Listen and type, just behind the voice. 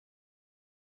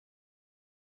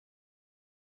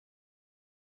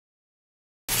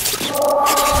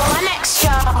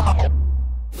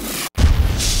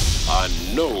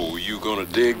gonna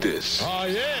dig this. Oh,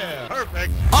 yeah.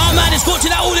 Perfect. Oh, man, it's got to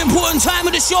that all-important time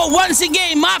of the show. Once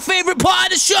again, my favorite part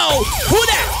of the show. Who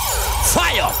that?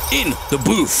 Fire in the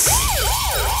booth.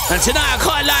 And tonight, I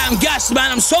can't lie, I'm gassed,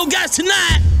 man. I'm so gassed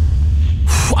tonight.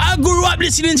 I grew up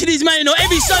listening to these, man. You know,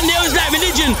 every Sunday it was like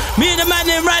religion. Me and the man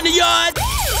named around the yard.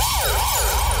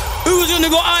 Who was gonna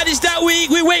go artist that week?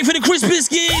 We wait for the crisp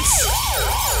biscuits.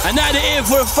 And now they're here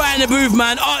for a fire in the booth,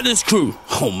 man. Heartless Crew.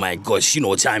 Oh my gosh, you know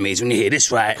what time it is when you hear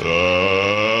this, right? Let's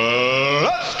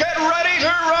get ready to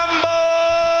rumble!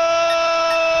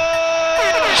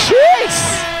 Cheers!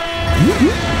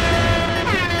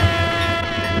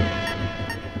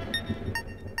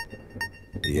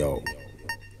 Yo,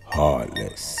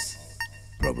 Heartless.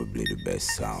 Probably the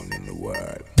best sound in the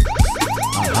world. A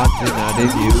hot in the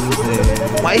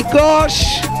music. My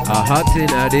gosh! A hot in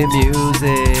the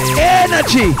music.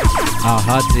 Energy! A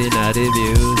hot in the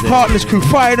music. Heartless Crew,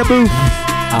 fire in the booth.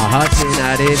 A hot in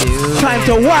the music. Time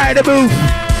to wire the booth.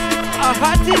 A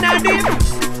hot in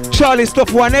the Charlie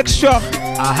stuff one extra. A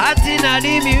hot in the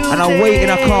music. And I'm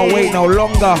waiting, I can't wait no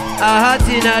longer. A hot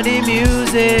in the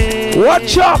music.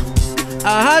 Watch out!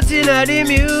 A hot in the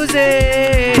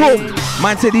music. Boom!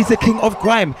 Man said he's the king of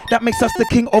grime. That makes us the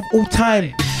king of all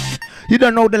time. You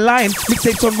don't know the line.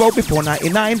 Mixtapes on road before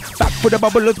 99. Back for the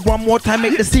bubblers one more time.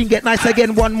 Make the scene get nice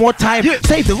again one more time.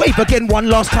 Save the rave again one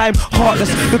last time. Heartless,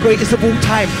 the greatest of all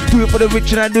time. Do it for the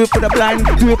rich and I do it for the blind.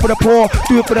 Do it for the poor,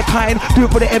 do it for the kind. Do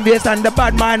it for the envious and the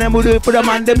bad mind. And we'll do it for the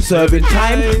man them serving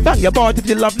time. Bang your bar if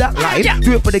you love that line.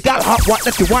 Do it for the gal hot what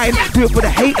that you wine. Do it for the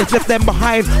haters left them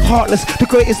behind. Heartless, the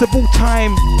greatest of all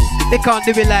time. They can't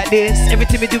do it like this.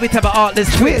 Everything we do it have a heartless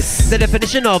twist. The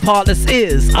definition of heartless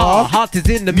is our heart is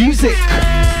in the music.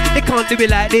 They can't do it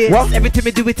like this. What? Everything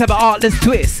we do it have a heartless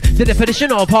twist. The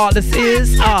definition of heartless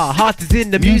is our heart is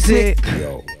in the music.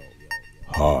 Yo,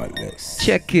 Heartless.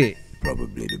 Check it.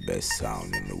 Probably the best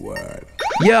sound in the world.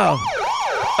 Yo.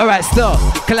 Alright, stop,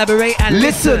 collaborate and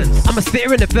listen. I'm a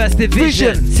spitter in the first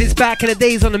division. Since back in the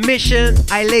days on a mission,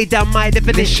 I laid down my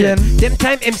definition. Them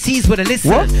time MCs would have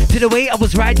listened to the way I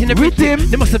was writing the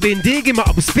rhythm. They must have been digging what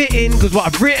I was spitting, cause what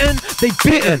I've written, they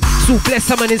bitten. So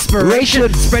bless, I'm an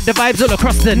inspiration. Spread the vibes all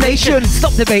across the nation.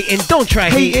 Stop debating, don't try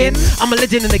hating. I'm a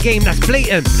legend in the game, that's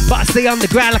blatant. But I stay on the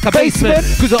ground like a basement,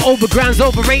 cause the overground's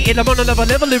overrated. I'm on another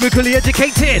level, lyrically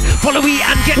educated. Follow me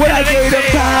and get when I get them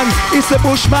time, it's the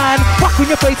Bushman. Back on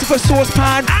your face with a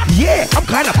saucepan. Yeah, I'm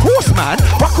kind of coarse, man.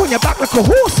 Rock on your back like a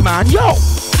horse, man. Yo,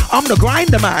 I'm the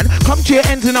grinder, man. Come to your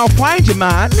ends and I'll find you,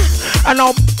 man. And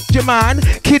I'll you, man.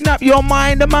 Kidnap your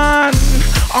mind, man.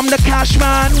 I'm the cash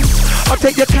man. I'll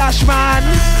take your cash, man.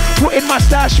 Put in my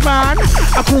stash, man.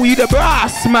 I call you the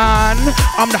brass, man.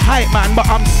 I'm the hype man, but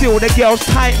I'm still the girl's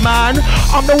type, man.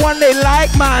 I'm the one they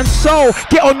like, man. So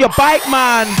get on your bike,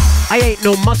 man. I ain't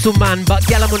no muscle man, but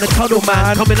gal I'm on a cuddle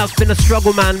man. Coming up's been a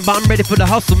struggle man, but I'm ready for the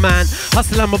hustle man.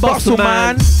 Hustle, I'm a bustle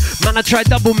man. Man, I try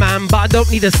double man, but I don't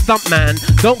need a stump man.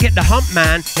 Don't get the hump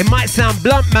man, it might sound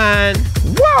blunt man.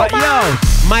 Whoa, but man.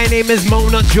 Yo, my name is Mo,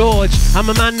 not George. I'm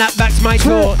a man that backs my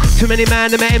talk. Too many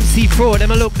man, them a MC fraud.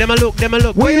 Them a look, them a look, them a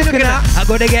look. What you looking at? I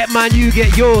gotta get mine, you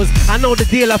get yours. I know the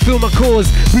deal, I feel my cause.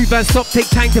 Breathe and stop, take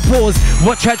time to pause.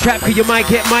 Watch that trap, cause you might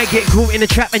get caught in the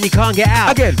trap and you can't get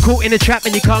out. Again. Caught in the trap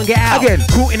and you can't get out. Again.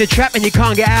 Caught in the trap and you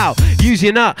can't get out. Use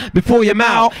your nut before your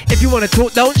mouth. If you wanna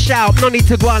talk, don't shout. No need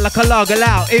to go on like a log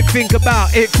out. It think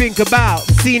about.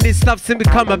 Seeing this stuff since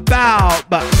become about.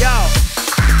 But yo,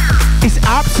 it's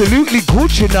absolutely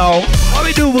good, you know. what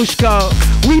we do, Bushko?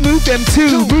 We move them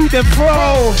too, move them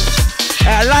fro.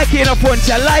 I like it in a punch,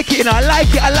 I like it, and I like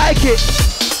it.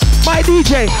 My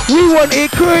DJ, we want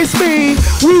it crispy,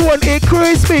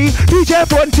 DJ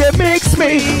Fonti mix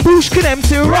me, Bushkin and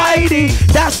Mighty,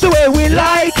 that's the way we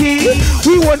like it.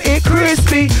 We want it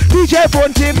crispy, DJ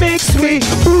Fonti mix me,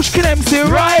 Bushkin and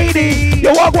Mighty.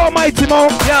 Yo, what want Mighty Moe?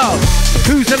 Yo,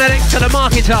 who's in the next to the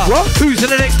marketer? What? Who's in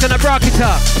the next to the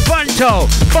bracketer? Fonto,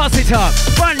 boss it up,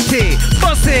 Fonti,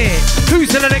 boss it.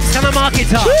 Who's in the next to the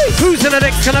marketer? Jeez. Who's in the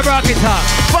next to the bracketer?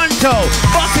 Fonto,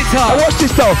 boss it up. Now watch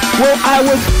this though. Well, I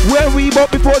was where we bought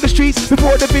before the streets,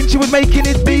 before Da Vinci was making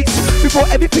his beats, before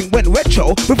everything went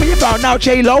retro, before you found out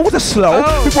J-Lo was a slow,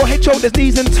 before head, shoulders,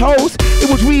 knees and toes, it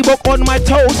was Reebok on my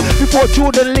toes, before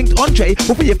Jordan linked Andre,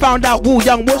 before you found out Wu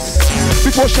Young was,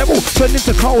 before Cheryl turned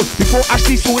into Cole, before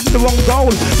Ashley saw in the wrong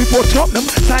goal. Before Tottenham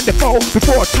signed the foul,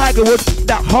 before Tiger Woods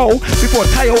that hole, before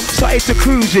Tayo started to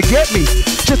cruise, you get me?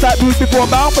 Just like Bruce before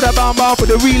bound for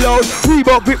the reload.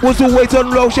 Reebok grip was always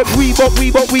on low. Check Reebok.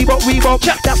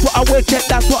 That's what I wear, check,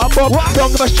 that's what I bought.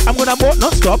 Don't give a I'm gonna bought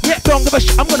non-stop. Don't give a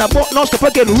I'm gonna bought non-stop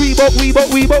again.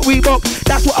 Reebok.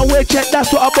 That's what I wear, check,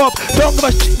 that's what I bought. Don't give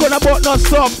a gonna bought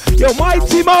non-stop. Yo,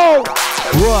 Mighty Moe.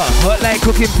 What? Hot like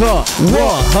cooking pot.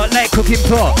 What? Hot like cooking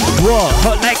pot. What?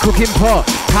 Hot like cooking pot.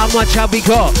 How much have we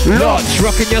got? Lots.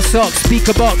 Rocking your socks,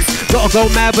 speaker box. Gotta go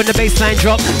mad when the bassline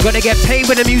drop. Gotta get paid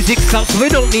when the music stops. We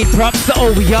don't need props, so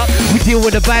all we up. We deal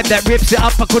with a vibe that rips it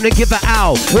up. I couldn't give it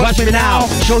out. Watch me now.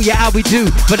 Show you how we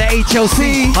do for the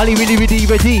HLC. Are you really ready?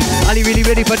 Are you really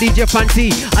ready for DJ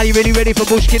Fonti? Are you really ready for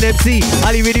Bushkin MC?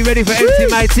 Are you really ready for MC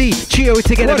Mighty? Trio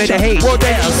together with the hate. Well,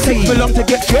 they take me long to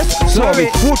get dressed. Sorry.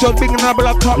 Water big and rubble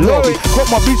up top lorry. Got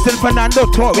my boots in Fernando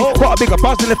Torre. Got a bigger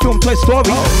buzz in the film Toy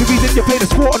Story. The reason you play the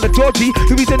sport on the Georgie.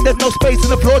 The reason there's no space in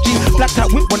the floor G. Black that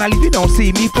whip when I leave you don't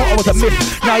see me. Thought I was a myth.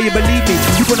 Now you believe me.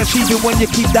 You gonna achieve it when you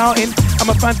keep doubting. And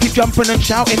my fans keep jumping and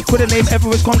shouting. Could the name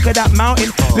Everest conquer that mountain?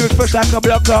 Lyrics fresh like a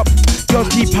block up. Girls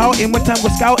keep pouting when time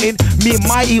we're scouting. Me and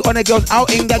Mighty on a girls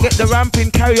outing. I get the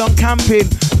ramping, carry on camping.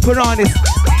 Put on this.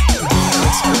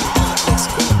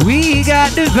 We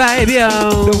got the vibe,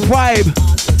 yo. The vibe.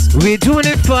 We're doing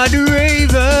it for the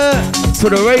raver. For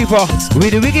the raver.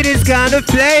 We're the wickedest kind of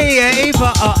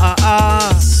flavor.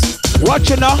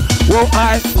 Watch you now. Well,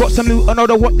 I got some new, I know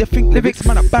what you think lyrics.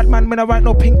 Man, a bad man when I write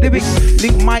no pink lyrics.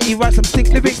 Link Mighty, write some stink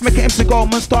lyrics. Make it MC go,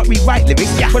 man, start rewrite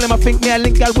lyrics. Well, I think me, I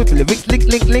link out with lyrics. Link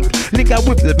out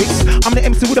with lyrics. I'm the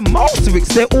MC with the most lyrics.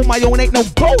 They're all my own, ain't no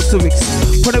ghost lyrics.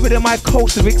 Put it in my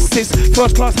coast lyrics. Sis,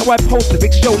 first class how I post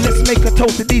lyrics. Yo, let's make a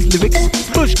toast to these lyrics.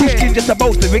 Bushkin, just a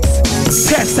boast lyrics.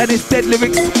 Test and it's dead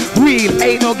lyrics. Real,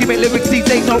 ain't no gimmick lyrics. These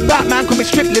ain't no Batman coming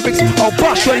strip lyrics. I'll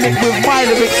bust your link with my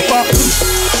lyrics, but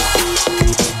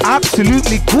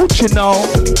absolutely good, you know.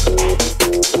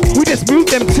 We just move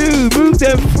them to, move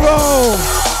them from.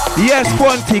 Yes,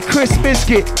 Fonti, Chris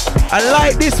Biscuit. I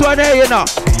like this one here, you know.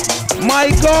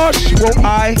 My gosh, well,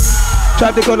 I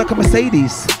drive the girl like a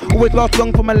Mercedes. Always last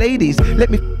long for my ladies. Let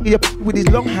me you with these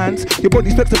long hands. Your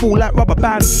body's flexible like rubber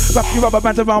bands. Wrap your rubber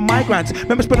bands around migrants.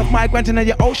 Remember spread off migrants in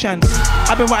your oceans.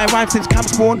 I've been writing rhymes since Camp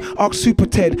Spawn. Ask Super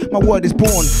Ted, my word is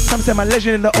born. Some say I'm a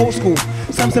legend in the old school.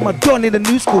 Some say I'm a don in the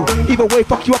new school. Either way,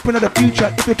 fuck you up into the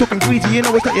future. If you're talking greedy, you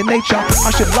know it's not your nature.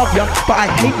 I should love ya, but I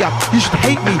hate ya. You should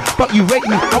hate me, but you rate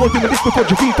me. I was doing this before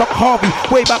Javine fuck Harvey.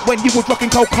 Way back when you was rocking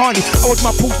Cole Carney. I was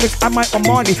my pulse mix and my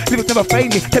Armani. Lyrics never fail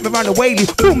me, take me around the whaley.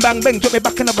 Boom bang bang, drop me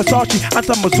back in a Versace. And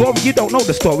some Missouri, you don't know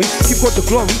the story. Keep got the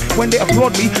glory when they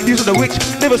applaud me. These are the rich,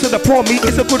 never said the poor me.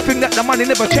 It's a good thing that the money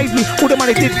never changed me. All the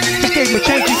money did, just gave me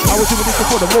changes. I was doing this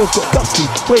before the roads got dusty.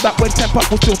 Way back when Temp Up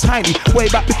was still tiny.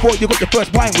 Way back before you got the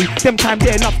first winery. Them time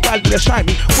there enough style to shine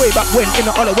me. Way back when in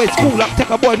the other way school up. Take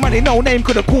a boy money, no name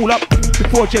could have cool up.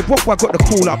 Before Jay Wolf, I got the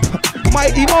cool up.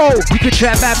 Mighty Moe. You could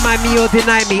try bad mind me or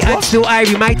deny me. I'm still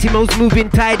irie. Mighty Moe's moving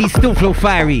tidy, still flow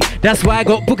fiery. That's why I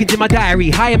got bookings in my diary.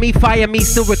 Hire me, fire me,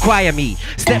 still require me.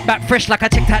 Step back fresh like I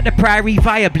checked out the priory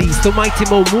viably. Still Mighty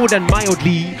Moe more than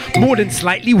mildly, more than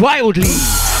slightly wildly.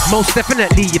 Most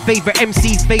definitely your favorite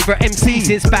MC's favorite MC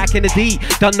since back in the D.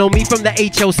 Don't know me from the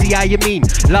HLC, how you mean?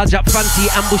 Large up Fonti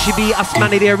and Bushy B, us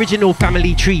man of the original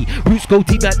family tree. Roots go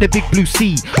deep like the big blue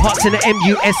sea. Hearts in the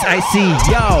MUSIC.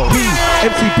 Yo,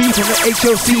 MCB from the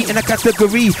HLC in a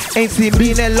category. Ain't seen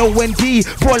me in LOND.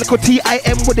 For a little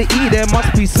TIM with the E, there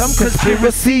must be some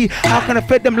conspiracy. How can I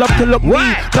fed them love to look me?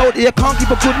 No, you can't keep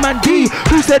a good man D.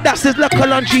 Who said that's his luck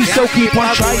on G? So keep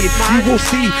on trying, you will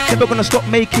see. Never gonna stop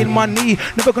making money.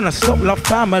 Never gonna stop love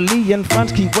family and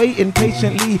fans keep waiting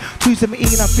patiently.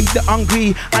 217 I feed the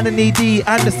hungry and the needy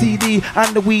and the CD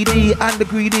and the weedy and the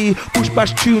greedy. Push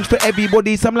bash tunes for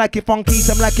everybody. Some like it funky,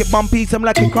 some like it bumpy, some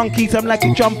like it crunky, some like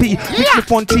it jumpy. Mix me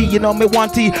Fonti, you know me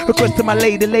wanty. Request to my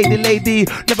lady.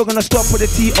 Never gonna stop with the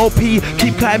TOP.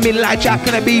 Keep climbing like Jack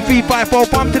and a B 354.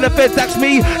 Pump to the feds, that's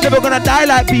me. Never gonna die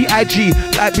like B.I.G.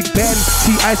 Like Big Ben,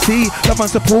 TIC. Love and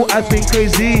support has been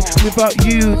crazy. Without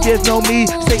you, there's no me.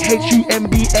 Say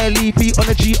HUMBLEP on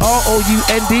the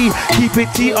GROUND. Keep it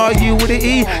TRU with the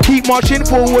E. Keep marching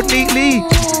forward neatly.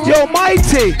 Yo,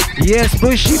 Mighty. yes,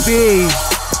 Bushy B.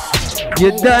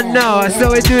 You done now, I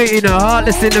saw we do it, you know.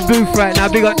 Heartless in the booth right now.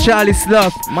 Big up Charlie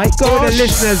Sloth. My All the gosh.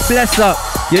 listeners, bless up.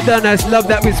 You done us, love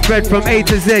that we spread from A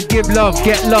to Z. Give love,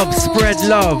 get love, spread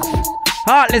love.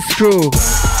 Heartless Crew.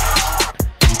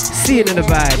 Seeing in the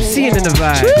vibe, seeing in the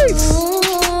vibe.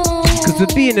 Cause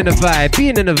we're being in the vibe,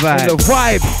 being in the vibe. The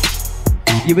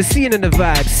vibe. You were seeing in the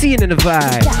vibe, seeing in the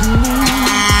vibe.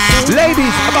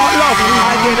 Ladies, about love,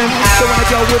 I get them. So when a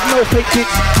girl with no fake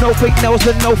tits, no fake nails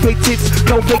and no fake tits,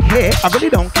 no fake hair, I really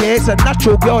don't care. It's a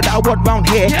natural girl that I want round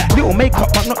here. Little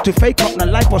makeup, but not to fake up. No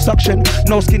liposuction,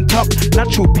 no skin tuck.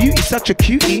 Natural beauty, such a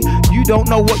cutie. You don't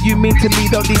know what you mean to me.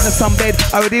 Don't need a sunbed.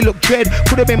 I already look dread.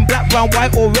 Could have been black, brown,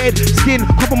 white, or red. Skin,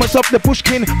 compliments of the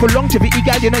Bushkin. For longevity,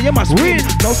 guy, you know you must win.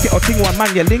 No skit or ting, one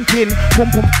man, you're linking. Pum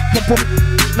pum pum pum.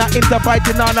 Not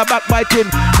interbiting, not backbiting.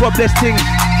 God bless ting.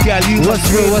 Girl, you what's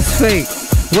real, what's fake?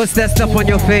 What's that stuff on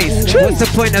your face? What's the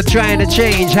point of trying to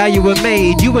change how you were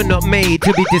made? You were not made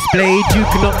to be displayed. You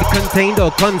cannot be contained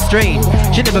or constrained.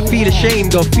 Should never feel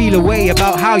ashamed or feel a way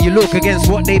about how you look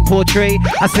against what they portray.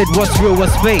 I said what's real,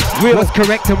 what's fake? What's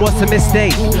correct and what's a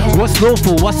mistake? What's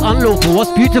lawful, what's unlawful?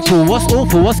 What's beautiful, what's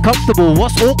awful? What's comfortable,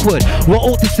 what's awkward? What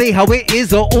ought to say how it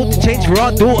is or ought to change for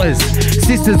our daughters?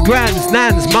 Sisters, grands,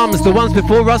 nans, mums, the ones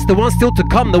before us, the ones still to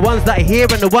come, the ones that are here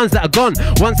and the ones that are gone,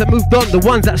 ones that moved on, the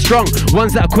ones that are strong,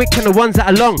 ones that are quick and the ones that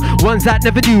are long, ones that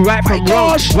never knew right from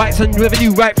wrong, rights and never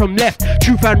knew right from left,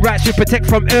 truth and rights you protect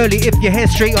from early, if your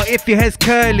hair's straight or if your hair's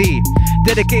curly,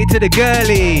 dedicated to the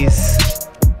girlies.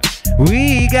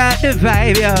 We got the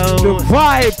vibe, yo. The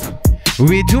vibe.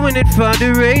 We're doing it for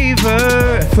the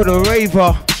raver. For the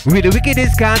raver. We the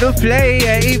wickedest kind of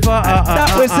flavor.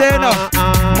 That was enough.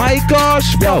 My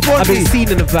gosh, yo, I've been seen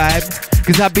in the vibe,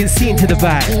 cause I've been seen to the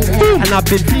vibe. And I've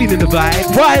been feeling the vibe,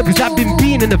 cause I've been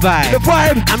being in the vibe.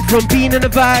 I'm from being in the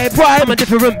vibe. I'm a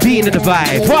different being in the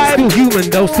vibe. Still human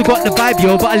though, still got the vibe,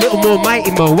 yo, but a little more Mighty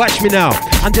Moe. Watch me now,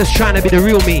 I'm just trying to be the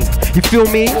real me. You feel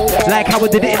me? Like how I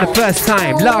did it in the first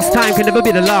time. Last time can never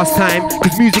be the last time,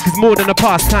 cause music is more than a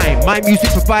pastime. My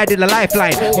music provided a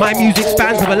lifeline. My music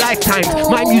spans over lifetimes.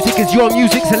 My music is your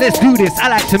music, so let's do this. I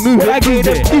like to move it.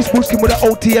 These Bushkin with an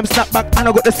OTM snapback, and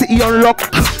I got the city on lock.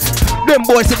 Them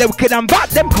boys say they wicked and bad,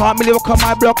 them can't really work on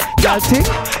my block. Y'all think?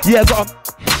 Yeah, got a,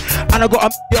 and I got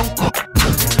a young cook.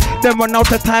 Them run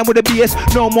out of time with the BS.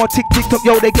 No more tick-tick-tock,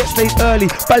 yo, they get straight early.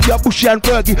 Baldy up, Bushy and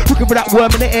Fergie, looking for that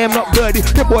worm in the air, I'm not birdie.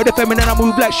 The boy, the feminine, I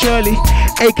move like Shirley,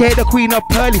 aka the queen of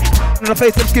Pearly. On the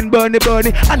face, them skin burny,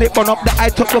 and it burn up the eye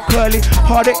top look curly.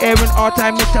 Hard air in our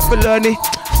time, make up for learning.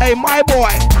 Hey, my boy.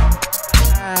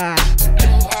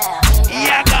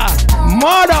 Yaga.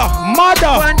 Mother.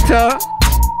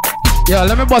 Yeah,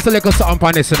 let me bust a little something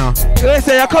on this, you know.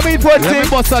 Listen, you're coming for it. Let me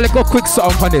bust a little quick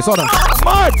something on this, hold on.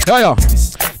 Mad. Yeah.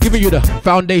 Giving you the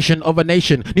foundation of a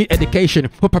nation. Need education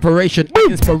for preparation,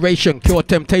 inspiration, cure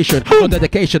temptation. No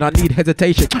dedication, I need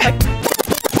hesitation.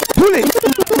 Pull it.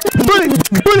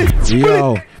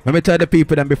 Yo, let me tell the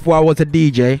people that before I was a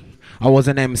DJ, I was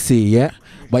an MC, yeah?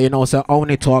 But you know, so I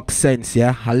only talk sense,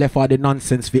 yeah? I left all the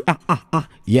nonsense for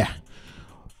yeah.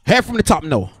 Hear from the top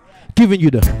now. Giving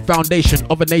you the foundation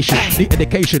of a nation. Need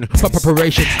education for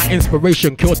preparation,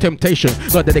 inspiration, cure temptation.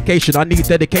 No dedication, I need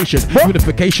dedication.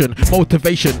 Unification,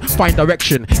 motivation, find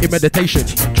direction in meditation.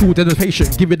 True dedication,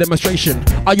 give you demonstration.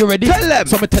 Are you ready? Tell them.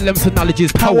 So me tell them so knowledge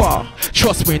is power.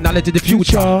 Trust me, knowledge is the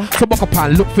future. So walk up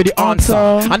and look for the answer.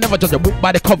 I never judge a book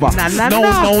by the cover.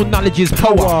 No, knowledge is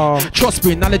power. Trust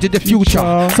me, knowledge is the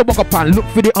future. So walk up and look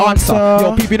for the answer.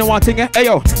 Yo, people, you know one thing, eh? Hey,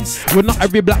 yo, well, not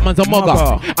every black man's a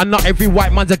mugger, and not every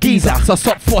white man's a geezer. So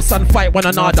stop, fuss and fight one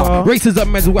another.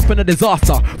 Racism is a weapon of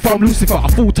disaster. From Lucifer, a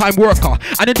full-time worker,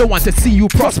 and they don't want to see you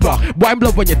prosper. Boy, I'm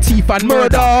love when your teeth and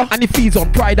murder, and it feeds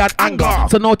on pride and anger.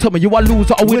 So now tell me, you a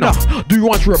loser or winner? Do you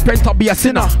want to repent or be a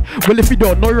sinner? Well, if you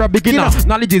don't know, you're a beginner.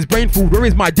 Knowledge is brain food, where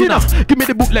is my dinner? Give me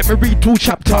the book, let me read 2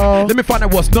 chapters. Let me find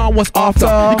out what's now, what's after.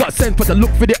 You got sent for to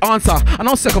look for the answer, and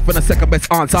I'll second for the second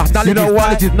best answer.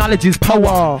 Knowledge is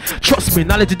power. Trust me,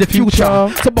 knowledge is the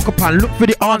future. So buck up and look for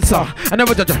the answer. I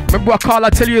never judge. Remember what I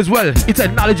tell you as well, it's a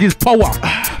knowledge is power.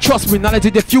 Trust me, knowledge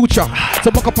is the future. So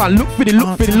buck up and look for the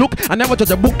look. I never judge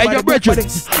a book. Hey, your brethren,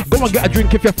 go and get a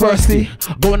drink if you're thirsty.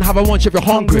 Go and have a lunch if you're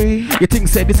hungry. You think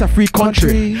say this a free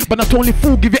country, but not only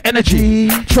food give you energy.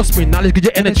 Trust me, knowledge give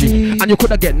you energy. And you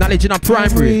could have get knowledge in a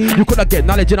primary, you could have get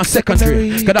knowledge in a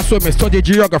secondary. Cause that's why me study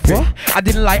geography. I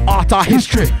didn't like art or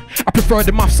history, I prefer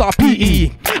the maths or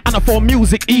PE. And I found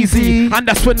music easy, and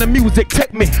that's when the music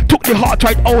took me, took the heart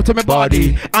right out of my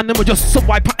body. And then we just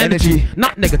survive energy,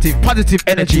 not negative, positive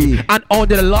energy. And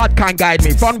only the Lord can guide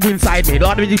me, from inside me,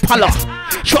 Lord with the power.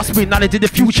 Trust me, knowledge is the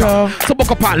future. So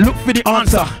buck up and look for the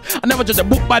answer. I never judge a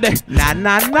book by the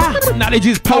knowledge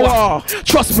is power.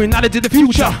 Trust me, knowledge is the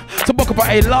future. So buck up and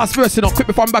hey, last verse, you know, quick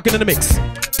before I'm back into the mix.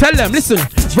 Tell them, listen,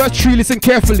 Verse 3, listen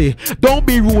carefully. Don't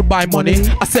be ruled by money.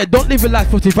 I said, don't live your life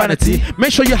for vanity.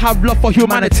 Make sure you have love for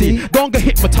humanity. Don't get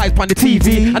hypnotized by the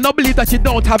TV. And don't believe that you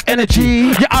don't have energy.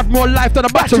 You have more life than a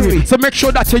battery. So make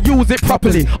sure that you use it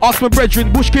properly. Ask my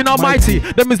brethren, Bushkin and Mighty.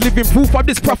 Them is living proof of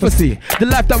this prophecy. The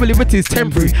life that we live with is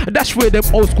temporary. And that's where them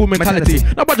old school mentality.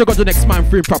 Nobody got the next man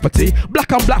free property.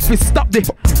 Black and black fist stop this.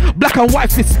 Black and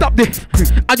white fist stop this.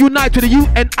 And unite with the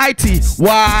UNIT.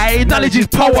 Why? Knowledge is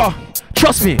power.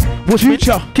 Trust me, Bush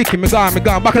future kicking me gone,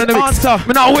 back in the mix.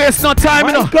 Me not waste no time,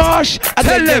 you know. Gosh,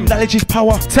 tell them knowledge is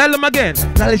power. Tell them again.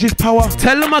 Knowledge is power.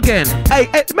 Tell them again. Hey,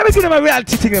 let me give them a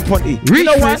reality thing in Fonti. You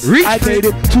know what? I made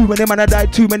it. Too many man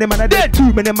died. Too many man dead.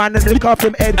 Too many man lick off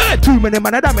them head. Too many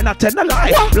man died. Me not tell no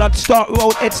lie. Blood start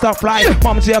roll, head start fly.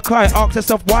 Mom say a cry, ask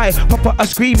herself why. Papa a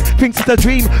scream, thinks it's a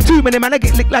dream. Too many man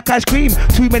get licked like ice cream.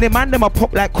 Too many man them a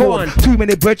pop like corn. Too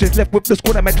many bridges left with the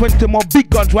squad. I made 20 more big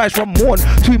guns rise from morn.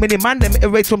 Too many man them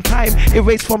erase from time.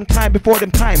 Erase from time before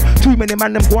them time. Too many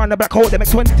man them go on the black hole. They make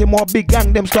 20 more big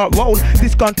gang them start roll.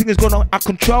 This gun thing is going on out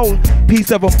control.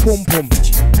 Peace of a pum pum.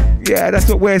 Yeah, that's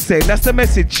what we're saying. That's the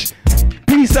message.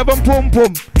 Peace of a pum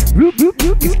pum.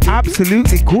 It's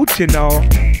absolutely good, you know.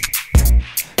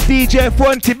 DJ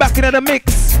Fonti back in the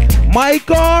mix. My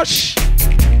gosh,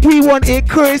 we want it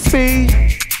crispy.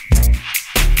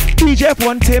 DJ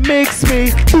Fonti makes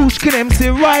me Bushkin MC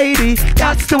Righty.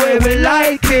 That's the way we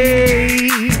like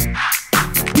it.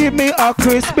 Give me a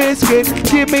crisp biscuit.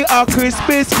 Give me a crisp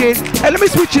biscuit. And let me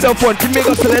switch it up, Fonti. Make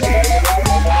us let.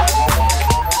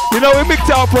 You know we mix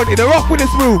it up, Fonti. The rock with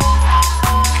this move.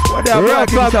 What they are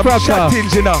some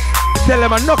shottings, you know. Tell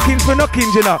them I'm knocking for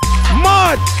knockings, you know.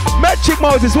 Mad! Magic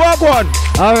Moses, what one?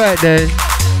 Alright then.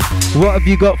 What have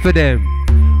you got for them?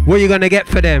 What are you gonna get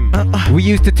for them? We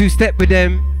used to two-step with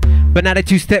them, but now they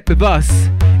two-step with us.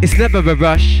 It's never a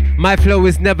rush. My flow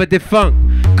is never defunct,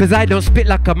 cause I don't spit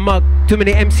like a mug. Too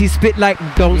many MCs spit like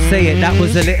don't say it. That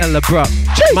was a little abrupt.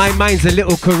 Jeez. My mind's a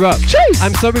little corrupt. Jeez.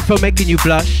 I'm sorry for making you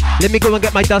blush. Let me go and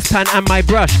get my dustpan and my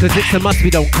brush, cause it's a must, we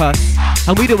don't cuss.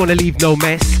 And we don't wanna leave no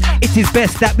mess. It is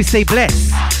best that we say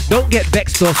bless. Don't get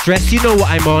vexed or stressed, you know what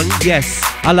I'm on, yes.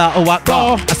 Allahu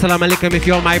Akbar. Assalamu alaikum if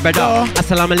you're my brother.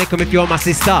 Assalamu alaikum if you're my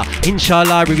sister.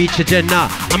 Inshallah we reach a Jannah.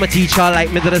 I'm a teacher like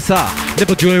Madrasa.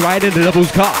 Never joyride in the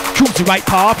devil's car. Choose the right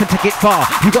path and take it far.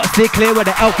 You gotta stay clear where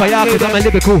the alpha are, cause I'm a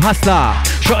lyrical hustler.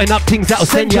 Shotting up things that'll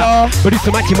send ya. But it's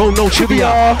a mighty mo, no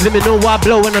trivia. Let me know why I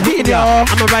blow when I'm hitting ya.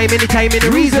 I'm a rhyme anytime, any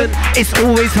reason. It's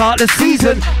always heartless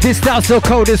season. This style so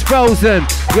cold it's frozen.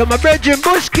 You're my brethren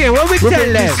Bushkin, what we tell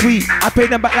them? Sweet, I pay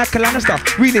them back like a Lannister.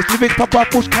 Realist, lyrics, pop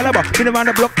push caliber. Been around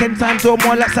the block 10 times or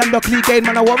more like Sandok Lee Gain,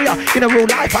 man a warrior. In a real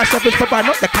life, I shop is papa,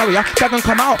 not the carrier. Dragon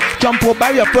come out, jump or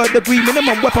barrier. Third degree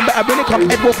minimum weapon, better when it come.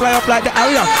 Head will fly off like the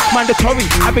area. Mandatory,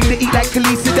 I bring the eat like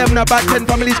Khaleesi. Them about 10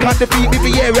 families can't defeat me.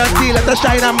 For year and steal at the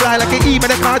shine, I'm blind like an E,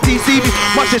 man, they can't see me.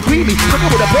 Much is greedy, look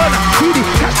with a burner. Greedy,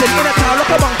 catch them in a town,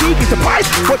 look among geeky. Surprise,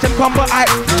 watch them come, but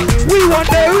we want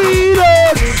the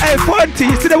reload. Hey, Fonti,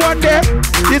 you see the one there?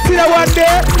 You see the one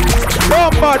there?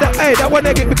 Bomba, hey, that one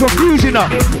there get me confused, you know.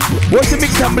 Watch the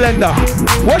mix and blender.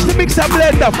 Watch the mix and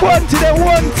blender. Fonti, they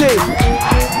want it.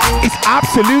 It's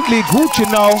absolutely good, you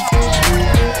know.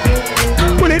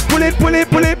 Pull it, pull it, pull it,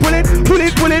 pull it, pull it, pull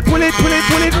it, pull it, pull it, pull it,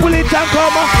 pull it, pull it, and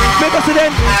come on. Make us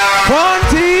then.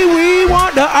 Fonti, we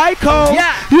want the icon.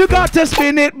 Yeah. You got to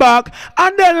spin it back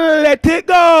and then let it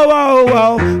go. Oh,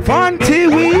 oh. Fonti,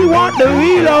 we want the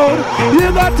reload.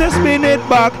 You got to spin it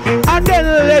back and then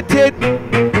let it.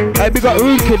 Hey, big up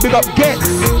Rude Kid, big up Gets.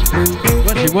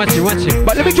 Watch it.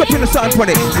 But let me drop in the sound on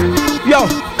it. Yo,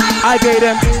 I gave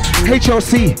them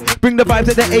HOC, bring the vibes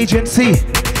at the agency.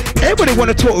 Everybody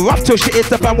wanna talk rough till shit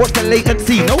hits up and watch the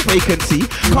latency. No vacancy,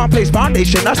 can't place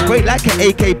foundation, that's great like an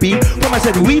AKB. When I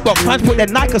said Reebok, fans put their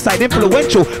Nike aside,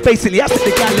 influential. Basically, I set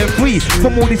the gallon free.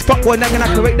 From all these fuckboy, now can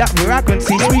I correct that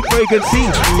vagrancy, sweet fragrancy.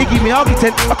 It give me argument,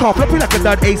 I can't flop it like a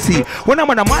dud AC. When I'm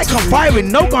on the mic, I'm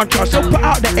firing, no gun charge, so put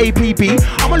out the APB.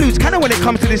 I'ma lose kinda when it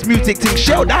comes to this music thing.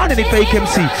 Shell down any fake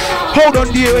MC. Hold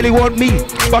on, do you really want me?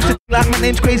 Bust it like my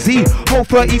name's crazy. Whole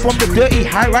 30 from the dirty,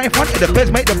 high right in front of the feds,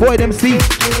 make the boy them see.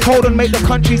 Hold on, make the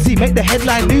country see, make the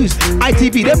headline news.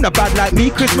 ITV, them the bad like me.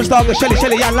 Christmas Starga,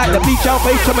 Shelly, I like the beach out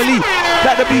face, Family.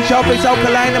 Like the beach out face,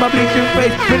 alkaline, I'm a bleaching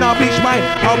face. Me not bleach mine.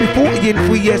 I'll be 40 in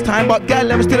 3 years' time, but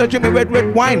gal, I'm still a drinking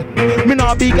red wine. Me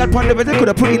not be God pon the they could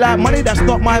have put it like money, that's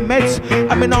not my meds.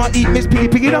 I mean, I'll eat Miss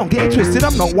Piggy, don't get it twisted,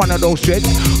 I'm not one of those shreds.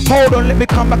 Hold on, let me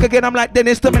come back again, I'm like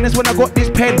Dennis the Menace when I got this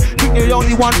pen. Think you're the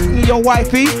only one, think you're your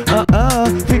wifey?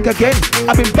 Think again.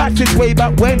 I've been back since way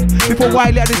back when. Before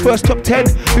Wiley had his first top 10.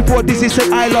 Before Dizzy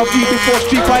said I love you. Before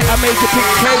Street Fight I made the pick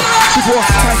 10. Before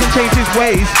Tyson changed his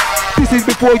ways. This this is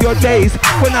before your days.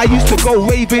 When I used to go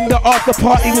raving, the after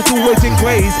party was always in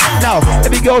Grays. Now,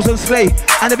 every girl's on slay,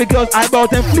 and every girl's eyebrows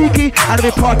them fleeky, and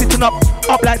every party turn up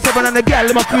like 7 and a gal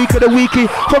in my freak of the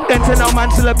weeky. From then to now, man,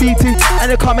 still a beating,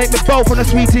 and they can't make me bow from a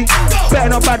sweetie. Better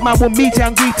not bad man, will meet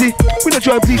and greety. We don't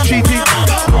join, please treaty.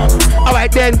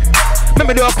 Alright then,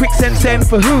 remember do a quick send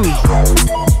for who?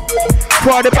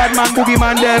 For the bad man, boogie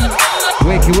man them.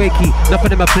 Wakey, wakey, enough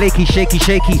of them are flaky, shaky,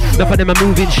 shaky. Enough of them are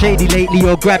moving shady lately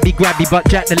or grabby, grabby. But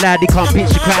Jack the lad, he can't pitch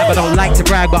the crowd. I don't like to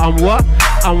brag, but I'm what?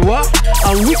 I'm what?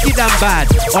 I'm wicked and bad.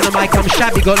 On the mic, I'm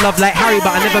shabby, got love like Harry,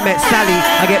 but I never met Sally.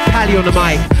 I get pally on the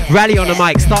mic, rally on the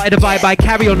mic. Started a vibe, I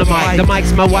carry on the mic. The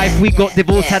mic's my wife, we got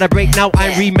divorced, had a break, now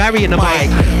I'm remarrying the mic.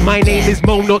 My name is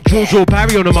Mo, not George or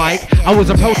Barry on the mic. I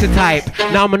was a prototype,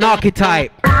 now I'm an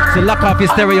archetype. So lock off your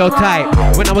stereotype.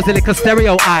 When I was a little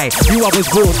stereo eye, knew I was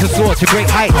born to soar to great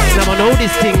heights. Now I know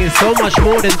this thing is so much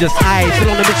more than just I.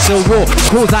 Still on the mix so raw,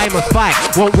 cause I must fight.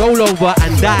 Won't roll over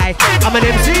and die. I'm an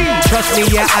MC, trust me,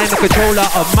 yeah, I'm the controller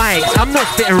of mics. I'm not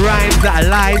spitting rhymes that are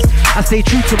lies. I stay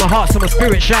true to my heart so my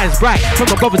spirit shines bright. From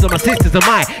my brothers and my sisters and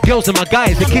my girls and my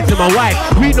guys, the kids and my wife.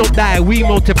 We don't die, we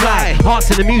multiply.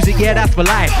 Hearts in the music, yeah, that's for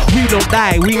life. We don't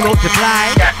die, we multiply.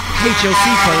 HOC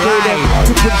for life.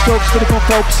 Different strokes for different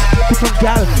folks, different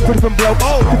gal for different blokes,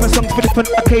 different songs for different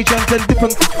occasions and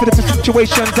different for different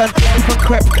situations and different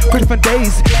crep for different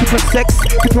days, different sex,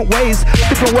 different ways,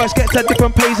 different words gets a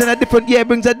different pace and a different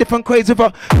brings a different craze with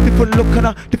a different look and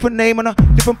a different name and a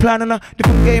different plan and a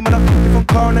different game and a different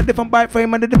car and a different bike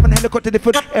frame and a different helicopter,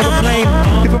 different aeroplane,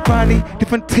 different party,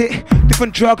 different tit,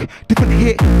 different drug, different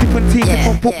hit, different team,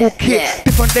 different football kit,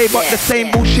 different day but the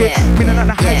same bullshit. Me not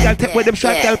a high gal, take with them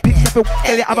strike gal, pick up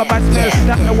a you have a bad smell.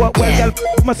 That no work well, gal,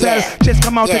 myself. Just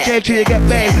come out to jail till you get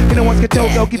bail. You know once can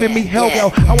tell girl, giving me hell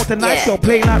girl. I want a nice girl,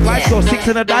 playing like rice girl, 6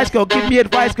 in a dice girl. Give me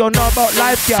advice girl, know about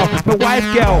life girl, my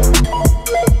wife girl.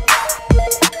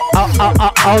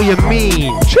 Oh, you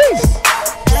mean? Jeez.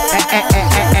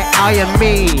 Oh, you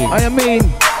mean? Oh, you mean?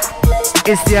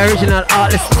 It's the original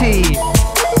Heartless team.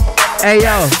 Hey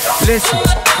yo, listen.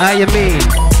 How you mean?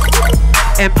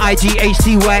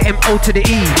 M-I-G-H-T-Y-M-O to the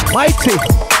E. Mighty.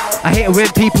 I hate it when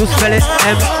people spell it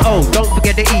M-O. Don't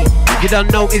forget the E. You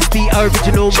don't know it's the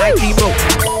original Mighty Moe.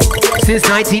 Since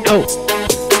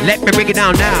 1900. Let me break it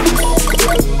down now.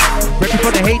 Repping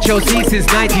for the HOC since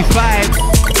 95.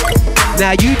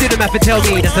 Now you didn't have to tell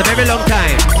me, that's a very long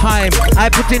time. I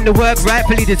put in the work,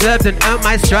 rightfully deserved and earned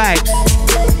my stripes.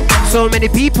 So many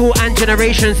people and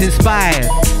generations inspired.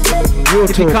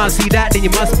 If you can't see that, then you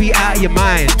must be out of your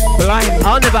mind. Blind.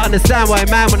 I'll never understand why a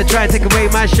man wanna try and take away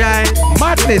my shine.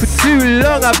 Madness. For too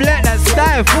long I've let that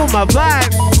style fool my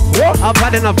vibe. What? I've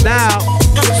had enough now,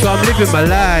 so I'm living my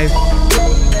life.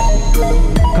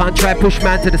 Can't try push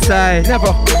man to the side.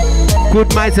 Never.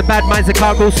 Good minds and bad minds that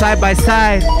can't go side by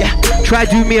side. Yeah. Try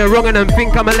do me a wrong and then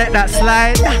think I'ma let that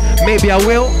slide. Maybe I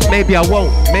will, maybe I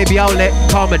won't. Maybe I'll let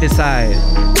karma decide.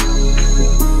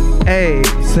 Hey,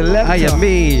 Selector. how you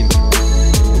mean?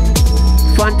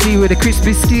 Fonti with a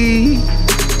crispy ski.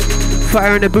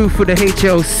 Fire in the booth with the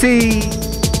HOC.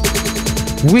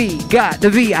 We got the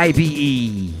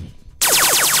VIBE.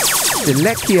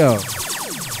 Selectio.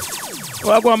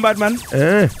 Well, go on, bad man.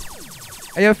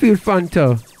 How you feel,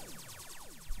 Fonto?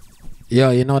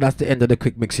 Yeah, you know, that's the end of the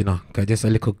quick mix, you know. Cause just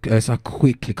it's a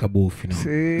quick little booth, you know.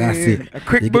 See, that's it. A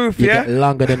quick booth, yeah? You get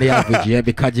longer than the average, yeah,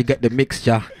 because you get the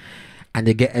mixture and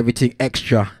you get everything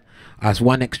extra as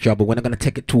one extra, but we're not going to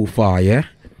take it too far, yeah?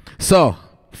 So,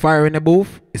 fire in the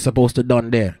booth is supposed to done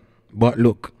there. But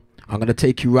look, I'm going to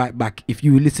take you right back. If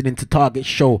you were listening to Target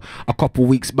show a couple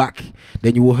weeks back,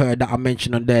 then you will heard that I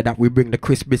mentioned on there that we bring the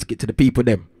crisp biscuit to the people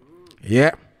them.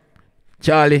 Yeah?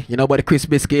 Charlie, you know about the crisp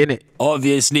biscuit, innit?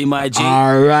 Obviously, my G.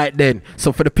 Alright then.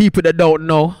 So for the people that don't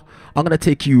know, I'm going to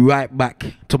take you right back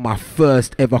to my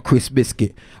first ever crisp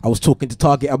biscuit. I was talking to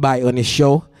Target about it on his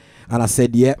show, and I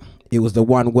said, yeah, it was the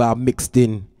one where I mixed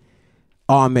in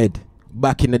Ahmed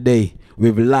back in the day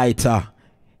with Lighter.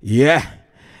 Yeah,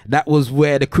 that was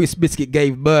where the crisp biscuit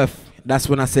gave birth. That's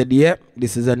when I said, yeah,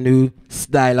 this is a new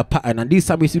style of pattern. And these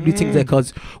time we used to do things there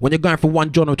because when you're going from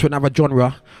one genre to another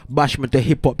genre, bashment to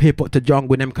hip hop to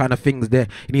jungle, them kind of things there,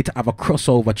 you need to have a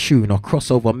crossover tune or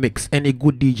crossover mix. Any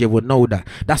good DJ would know that.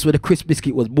 That's where the crisp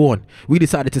biscuit was born. We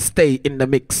decided to stay in the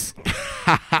mix.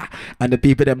 And the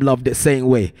people them loved it same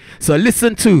way. So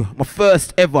listen to my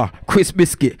first ever crisp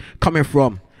biscuit coming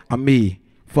from me,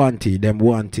 Fonti, them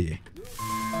Wanty.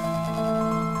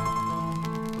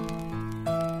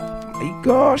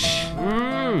 Gosh.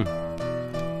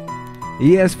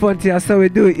 Yes, Fonti, that's how we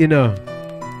do it, you know.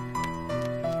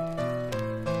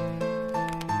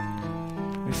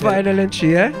 Final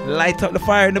entry, yeah? Light up the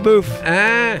fire in the booth.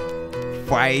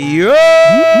 Fire!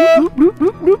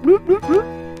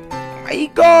 My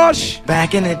gosh!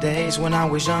 Back in the days when I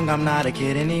was young, I'm not a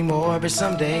kid anymore. But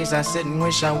some days I sit and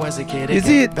wish I was a kid again. Is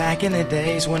it? Back in the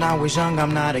days when I was young,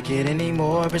 I'm not a kid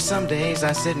anymore. But some days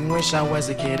I sit and wish I was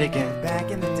a kid again. Back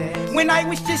in the days when I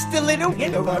was just a little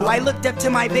kiddo, I looked up to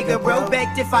my bigger bro,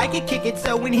 begged if I could kick it.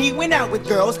 So when he went out with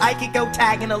girls, I could go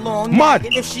tagging along. Mud.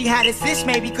 And if she had a sis,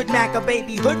 maybe could knack a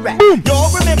baby hood rat.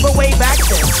 Y'all remember way back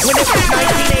then when it was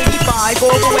 1985,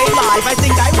 all the way live. I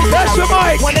think I was That's your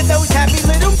mic. one of those happy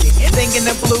little kids singing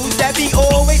the blues that be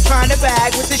always trying to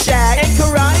bag with the shag and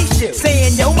karate shoes.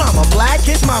 Saying yo mama black,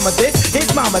 his mama this,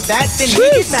 his mama that. Then we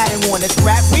get mad and wanna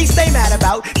scrap. We stay mad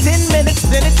about 10 minutes,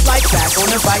 then it's like back on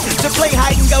the bike to play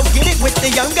hide and go get it with the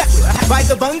younger by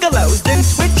the bungalows. Then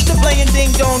switch to playing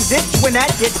ding dong ditch when that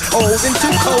gets old and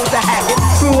too cold to hack it.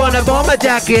 Crew on a bomber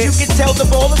jacket. You can tell the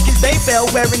ballers cause they fell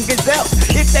wearing gazelles.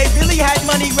 If they really had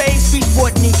money raised, we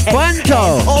bought knee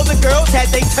Bunto. all the girls had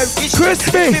they Turkish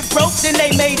Crispy. If it broke, then they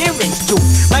made earrings too,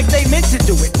 like they meant to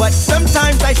do it. But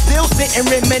sometimes I still sit and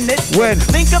reminisce. When?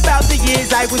 Think about the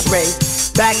years I was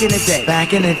raised back in the day.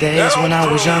 Back in the days when I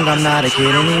was young, I'm not a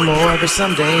kid anymore. But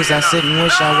some days I sit and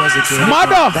wish I was a kid.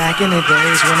 Mother. Back in the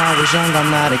days when I was young,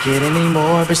 I'm not a kid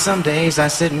anymore. But some days I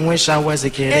sit and wish I was a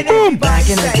kid. Boom. Back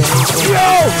in the days when I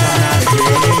was young, I'm not a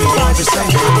kid anymore. But some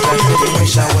days I sit and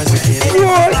wish I was a kid.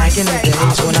 Back in the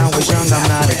days when I was young, I'm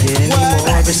not a kid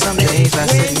anymore. But some days I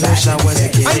sit and wish I was a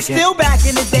kid. I'm still back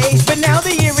in the days, but now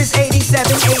the year is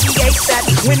 87, 88.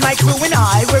 That's when my crew and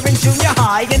I were in junior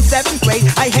high in 7th grade.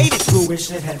 I hated school,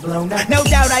 wish it had blown up. No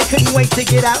doubt I couldn't wait to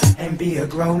get out and be a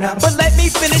grown up. But let me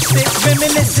finish this,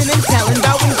 reminiscing and telling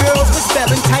about when girls were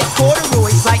spelling tight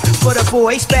corduroys like for the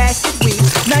boys, basket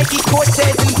weeds, Nike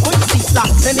Cortez and footsie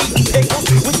socks and eating pickles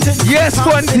with the Yes,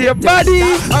 Fonti, your buddy.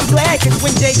 I'm glad cause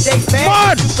when JJ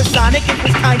fed Supersonic, it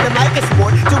was kinda like a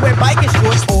sport to wear biker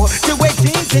shorts or to wear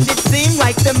jeans, and it seemed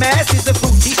like the masses of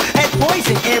Fuji had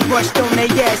poison airbrushed on their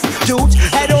asses. Dudes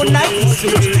had on Nike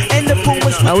suits and the pool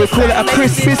was Now we call it a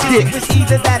crisp biscuit. It was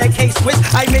either that or K-Swiss.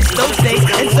 I missed those days,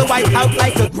 and so I pout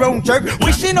like a grown jerk,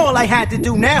 wishing all I had to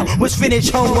do now was finish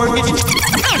homework.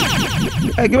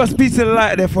 Hey, give us a piece of the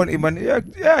light there, Fonti, man. Hey,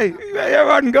 where you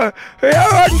run go? Where you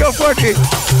run go, Fonti?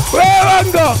 Where you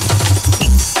run go?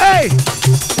 Hey,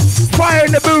 fire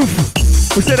in the booth.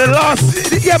 We said the last,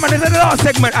 yeah man, this is the last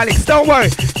segment, Alex. Don't worry.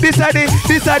 This are the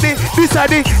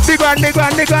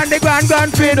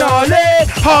grand finale.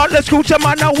 Heartless Crew,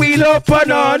 man, a wheel up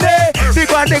and on it. The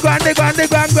grand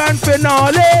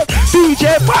finale.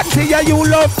 DJ Fonti, yeah, you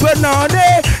love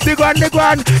banana. The grand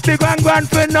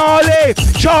finale.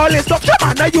 Charlie, stop,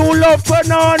 man, you love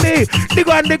banana.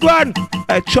 The grand.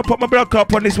 I chop up my block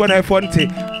up on this one, Fonti.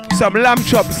 Some lamb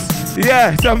chops.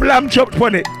 Yeah, some lamb chops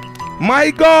on it.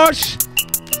 My gosh.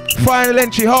 Final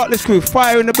entry, Heartless Crew,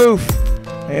 fire in the booth.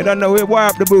 You don't know, we wire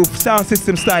up the booth, sound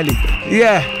system styling.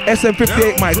 Yeah,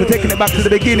 SM58 mic, we're taking it back to the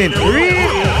beginning.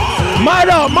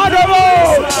 Mother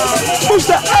road! Push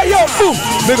the hey yo, boom!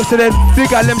 Because to them, they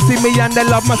got them see me and they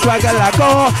love my swagger like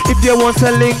oh. If you want to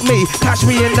link me, catch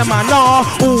me in the manor.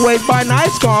 Always buy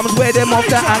nice garms, wear them off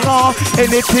the hanger.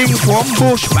 Anything from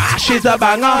Bush Bash is a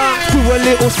banger. Do a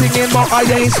little singing, but I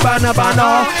ain't span a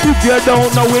banner. If you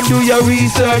don't know him, do your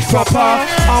research proper.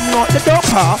 I'm not the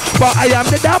doctor, but I am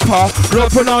the dapper.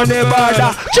 Rapping on the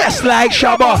border, just like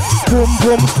Shabba. Boom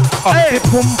boom, hey.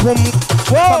 Boom boom.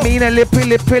 I mean a lippy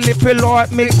like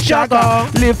Mick Jagger.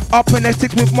 Live up in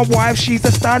Essex with my wife, she's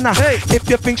a stunner. Hey. If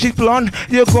you think she's blonde,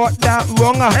 you got that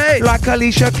wrong. Hey. Like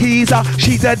Alicia Keys,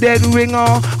 she's a dead ringer.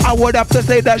 I would have to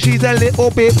say that she's a little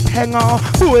bit hanger.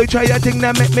 Boy, try your thing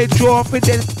that make me drop it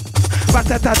then.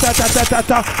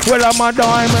 Well, I'm a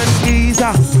diamond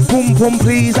teaser. Boom boom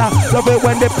pleaser. Love it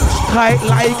when they tight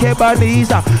like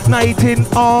Ebenezer. Knight in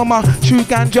armor, true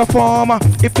ganja farmer.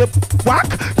 If they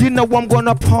whack, you know I'm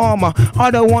gonna palm her.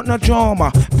 I don't want no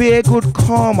drama, be a good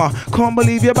karma. Can't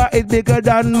believe your body's bigger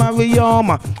than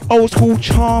Mariama. Old school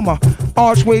charmer,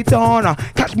 archway dawner.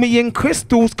 Catch me in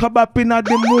crystals, come up in a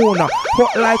demona.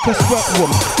 Hot like a sweat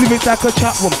room, live it like a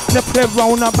chat room. They play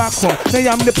round a back room, they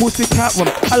am the pussy cat room.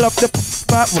 I love the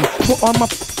back room, put on my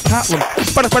cat room.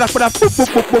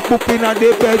 Boop in a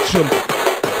the bedroom.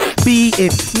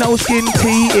 Beating, no skin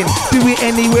teeing. Do it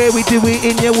anywhere, we do it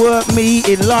in your work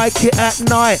meeting. Like it at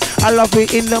night, I love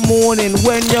it in the morning.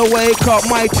 When you wake up,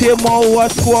 my Timo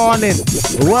was squawning.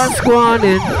 What's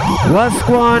squawning?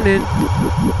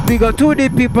 We got to the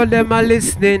people them are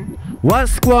listening.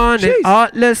 What's squawning?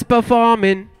 Heartless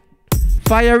performing.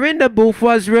 Fire in the booth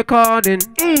was recording.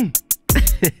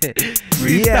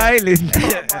 Freestyling.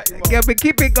 Yeah, we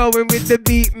keep it going with the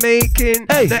beat making.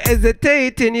 Hey. Not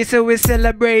hesitating, you say we're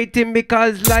celebrating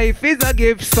because life is a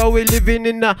gift, so we living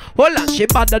in a hold on, she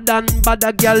better than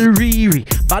bada girl Riri,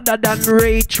 better than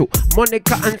Rachel,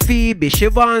 Monica and Phoebe. She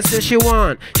wants say she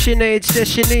want, she needs say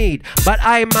she need. But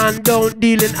I man don't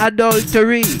deal in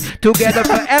adultery. Together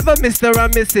forever, Mr.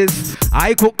 and Mrs.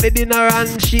 I cook the dinner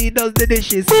and she does the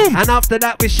dishes. Boom. And after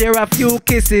that we share a few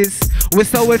kisses. We're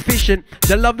so efficient,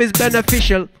 the love is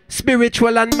beneficial,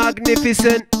 spiritual and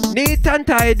magnificent, neat and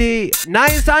tidy,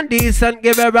 nice and decent.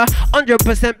 Give her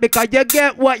 100% because you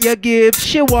get what you give.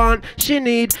 She want, she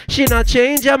need, she not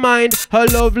change her mind. Her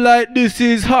love like this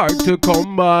is hard to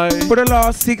come by. For the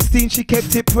last 16 she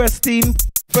kept it pristine,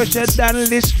 fresher than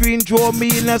Listerine. Draw me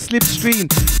in a slipstream,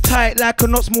 tight like a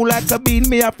nut, small like a bean.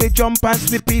 Me have to jump and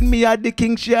slip in. Me had the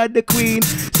king, she had the queen.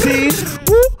 See,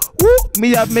 woo, woo.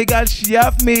 Me have me girl, she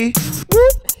have me. Woo,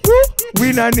 woo.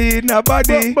 We not need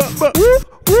nobody. Woo,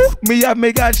 woo. Me have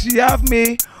me girl, she have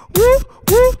me. Woo,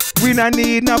 woo. We not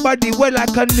need nobody. We're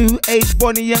like a new age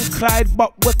Bonnie and Clyde,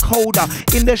 but we're colder.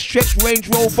 In the stretch Range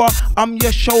Rover, I'm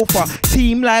your chauffeur.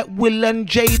 Team like Will and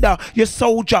Jada, your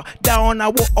soldier. Down I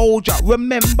will hold ya.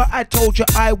 Remember I told you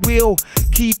I will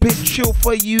keep it chill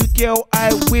for you, girl.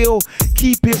 I will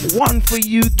keep it one for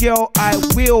you, girl. I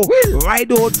will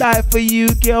ride or die for you,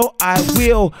 girl. I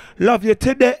will love you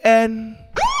to the end.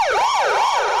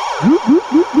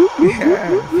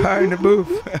 Yeah, fire in the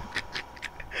booth.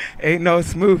 Ain't no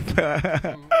smooth.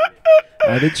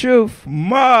 The truth.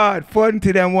 Mad.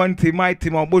 Fonti them Fonti, Mighty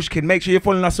Moe, Bushkin. Make sure you're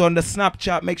following us on the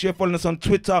Snapchat. Make sure you're following us on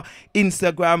Twitter,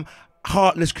 Instagram.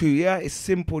 Heartless Crew, yeah? It's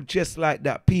simple, just like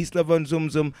that. Peace, love, and zoom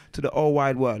zoom to the whole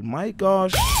wide world. My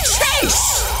gosh.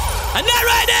 Chase! And that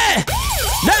right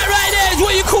there is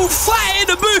what you call fire in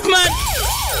the booth, man.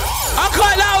 I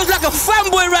can't lie, I was like a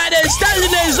fanboy right there,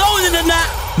 standing there zoning and that.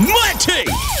 Mighty!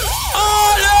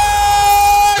 Oh, no!